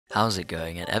How's it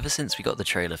going? And ever since we got the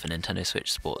trailer for Nintendo Switch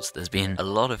Sports, there's been a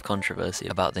lot of controversy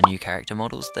about the new character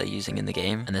models they're using in the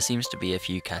game, and there seems to be a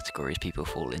few categories people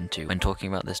fall into when talking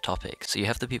about this topic. So you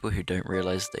have the people who don't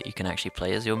realize that you can actually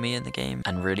play as your Mii in the game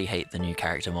and really hate the new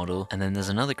character model, and then there's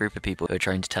another group of people who are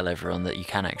trying to tell everyone that you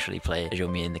can actually play as your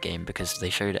Mii in the game because they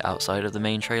showed it outside of the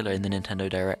main trailer in the Nintendo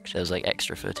Direct. There was like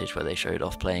extra footage where they showed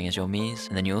off playing as your Miis,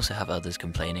 and then you also have others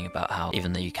complaining about how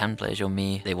even though you can play as your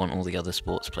Mii, they want all the other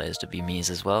sports players to be Miis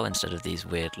as well instead of these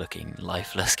weird looking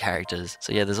lifeless characters.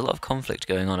 So yeah, there's a lot of conflict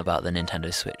going on about the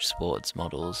Nintendo Switch Sports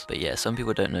models, but yeah, some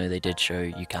people don't know they did show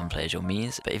you can play as your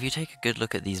Miis, but if you take a good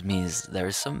look at these Miis, there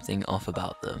is something off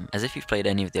about them. As if you've played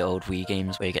any of the old Wii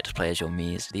games where you get to play as your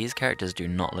Miis, these characters do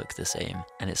not look the same,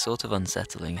 and it's sort of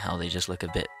unsettling how they just look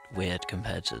a bit weird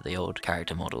compared to the old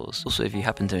character models. Also, if you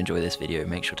happen to enjoy this video,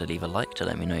 make sure to leave a like to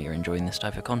let me know you're enjoying this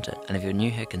type of content, and if you're new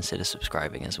here, consider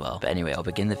subscribing as well. But anyway, I'll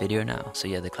begin the video now. So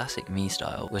yeah, the classic Mii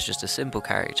style was just a simple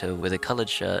character with a coloured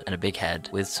shirt and a big head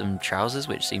with some trousers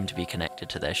which seem to be connected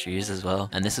to their shoes as well,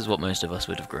 and this is what most of us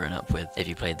would have grown up with if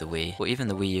you played the Wii, or even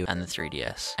the Wii U and the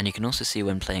 3DS. And you can also see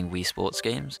when playing Wii Sports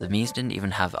games, the Miis didn't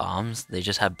even have arms, they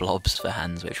just had blobs for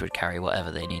hands which would carry whatever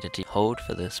they needed to hold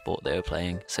for the sport they were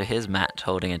playing. So here's Matt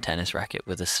holding a tennis racket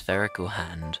with a spherical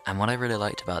hand, and what I really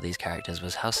liked about these characters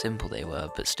was how simple they were,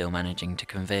 but still managing to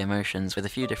convey emotions with a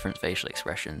few different facial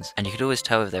expressions, and you could always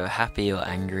tell if they were happy or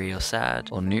angry or sad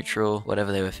or neutral,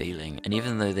 whatever they were feeling. And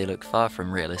even though they look far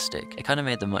from realistic, it kind of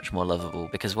made them much more lovable,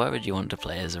 because why would you want to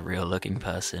play as a real looking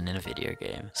person in a video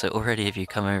game? So already if you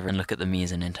come over and look at the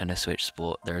Miis in Nintendo Switch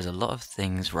Sport, there is a lot of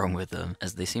things wrong with them,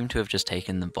 as they seem to have just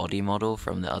taken the body model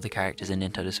from the other characters in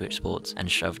Nintendo Switch Sports and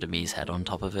shoved a Mii's head on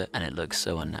top of it, and it looks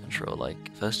so unnatural.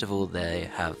 Like, first of all, they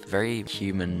have very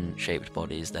human shaped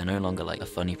bodies. They're no longer like a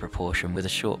funny proportion with a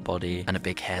short body and a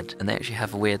big head, and they actually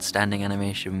have a weird standing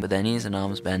animation with their knees and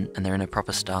arms bent, and they're in a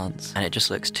proper stance, and it just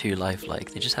looks too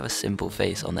lifelike. They just have a simple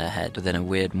face on their head within a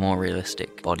weird, more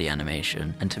realistic body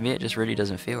animation, and to me it just really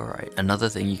doesn't feel right. Another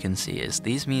thing you can see is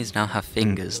these Miis now have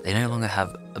fingers. They no longer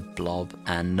have a blob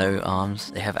and no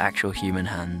arms. They have actual human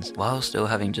hands while still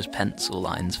having just pencil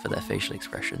lines for their facial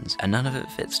expressions, and none of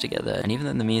it fits together. And even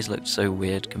though the Miis looked so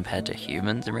weird compared to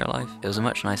humans in real life, it was a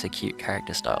much nicer cute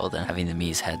character style than having the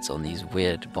Mii's heads on these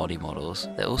weird body models.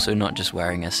 They're also not just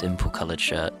wearing a simple coloured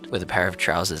shirt with a pair of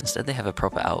trousers, instead they have a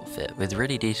proper outfit with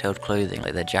really detailed clothing,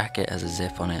 like their jacket has a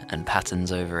zip on it and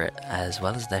patterns over it, as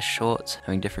well as their shorts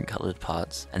having different coloured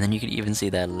parts, and then you can even see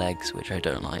their legs, which I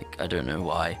don't like. I don't know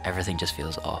why, everything just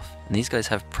feels off. And these guys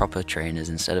have proper trainers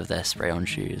instead of their spray-on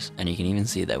shoes, and you can even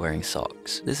see they're wearing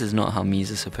socks. This is not how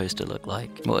Miis are supposed to look like.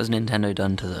 What has Nintendo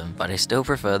done to them? But I still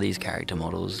prefer these character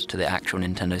models to the actual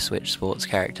Nintendo Switch Sports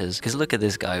characters, because look at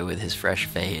this guy with his fresh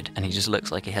fade, and he just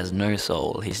looks like he has no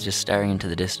soul. He's just staring into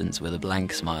the distance with a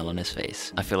blank smile on his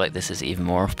face. I feel like this is even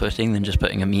more off-putting than just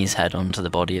putting a Mii's head onto the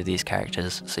body of these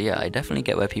characters. So yeah, I definitely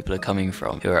get where people are coming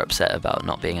from who are upset about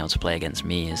not being able to play against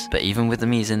Miis, but even with the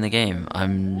Miis in the game,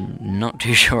 I'm not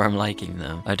too sure I'm liking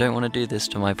them. I don't want to do this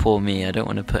to my poor Mii. I don't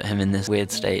want to put him in this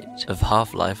weird state of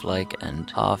half lifelike and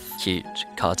half cute,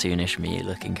 cartoonish Mii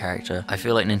looking character. I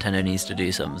feel like Nintendo needs to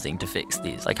do something to fix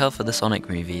these. Like how for the Sonic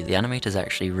movie, the animators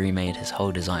actually remade his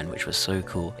whole design, which was so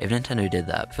cool. If Nintendo did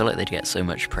that, I feel like they'd get so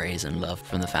much praise and love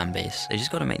from the fan base. They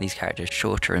just gotta make these characters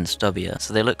shorter and stubbier,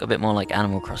 so they look a bit more like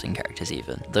Animal Crossing characters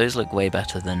even. Those look way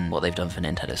better than what they've done for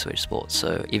Nintendo Switch Sports,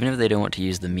 so even if they don't want to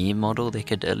use the Mii model, they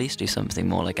could at least do something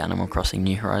more like Animal Crossing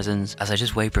New Horizons, as I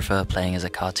just way prefer playing as a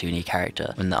cartoony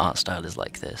character when the art style is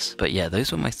like this. But yeah,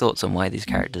 those were my thoughts on why these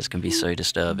characters can be so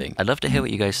disturbing. I'd love to hear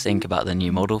what you guys think about the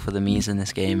new model for the Miis in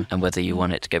this game, and whether you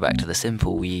want it to go back to the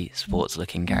simple Wii Sports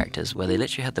looking characters where they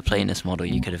literally had the plainest model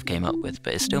you could have came up with,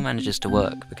 but it still manages to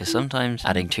work, because sometimes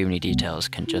adding too many details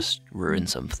can just ruin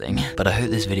something. But I hope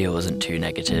this video wasn't too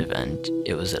negative and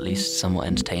it was at least somewhat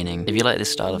entertaining. If you like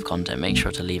this style of content, make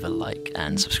sure to leave a like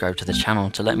and subscribe to the channel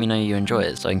to let me know you enjoy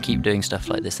it so I can keep doing stuff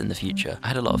like this in the future. I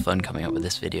had a lot of fun coming up with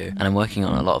this video, and I'm working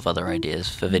on a lot of other ideas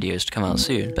for videos to come out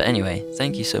soon. But anyway,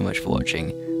 thank you so much for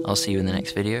watching. I'll see you in the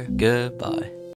next video. Goodbye.